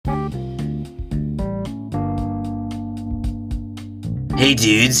Hey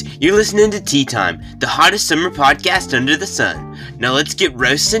dudes, you're listening to Tea Time, the hottest summer podcast under the sun. Now let's get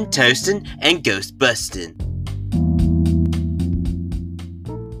roastin', toastin', and ghost bustin'.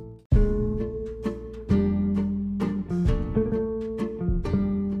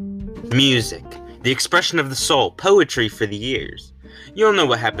 Music, the expression of the soul, poetry for the ears. You all know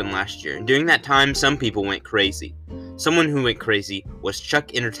what happened last year, and during that time some people went crazy. Someone who went crazy was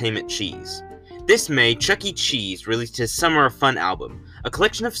Chuck Entertainment Cheese. This May, Chuck E. Cheese released his Summer of Fun album, a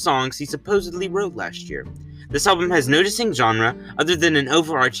collection of songs he supposedly wrote last year. This album has no distinct genre other than an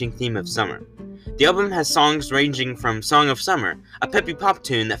overarching theme of summer. The album has songs ranging from Song of Summer, a peppy pop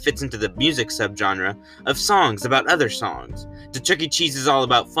tune that fits into the music subgenre of songs about other songs, to Chuck E. Cheese is All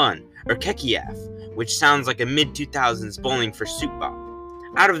About Fun, or Kekiaf, which sounds like a mid-2000s Bowling for Soup bop.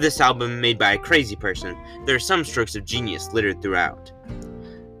 Out of this album made by a crazy person, there are some strokes of genius littered throughout.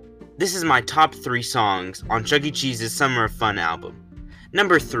 This is my top 3 songs on Chuck E. Cheese's Summer of Fun album.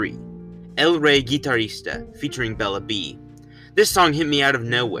 Number 3, El Rey Guitarrista, featuring Bella B. This song hit me out of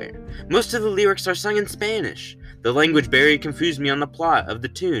nowhere. Most of the lyrics are sung in Spanish. The language barrier confused me on the plot of the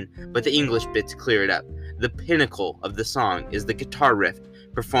tune, but the English bits clear it up. The pinnacle of the song is the guitar riff,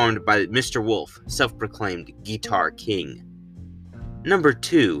 performed by Mr. Wolf, self-proclaimed Guitar King. Number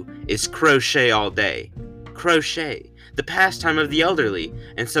 2 is Crochet All Day. Crochet, the pastime of the elderly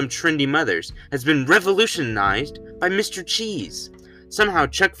and some trendy mothers, has been revolutionized by Mr. Cheese. Somehow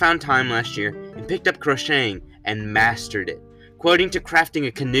Chuck found time last year and picked up crocheting and mastered it, quoting to crafting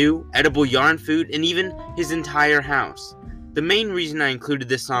a canoe, edible yarn food, and even his entire house. The main reason I included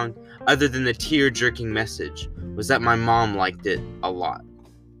this song, other than the tear-jerking message, was that my mom liked it a lot.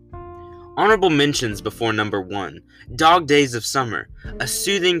 Honorable mentions before number 1, Dog Days of Summer, a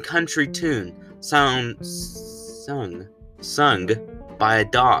soothing country tune sung by a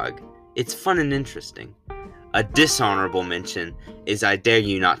dog. It's fun and interesting. A dishonorable mention is I Dare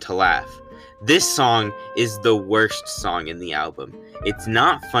You Not to Laugh. This song is the worst song in the album. It's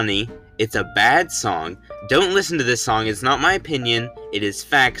not funny, it's a bad song. Don't listen to this song, it's not my opinion, it is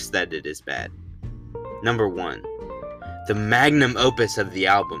facts that it is bad. Number 1, the magnum opus of the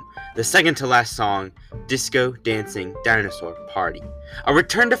album, the second to last song, Disco Dancing Dinosaur Party. A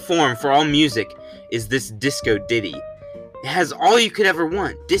return to form for all music is this disco ditty. It has all you could ever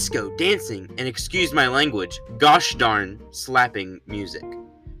want, disco, dancing, and excuse my language, gosh darn slapping music.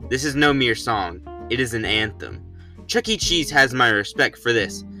 This is no mere song, it is an anthem. Chuck E. Cheese has my respect for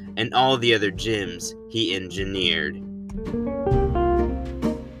this, and all the other gems he engineered.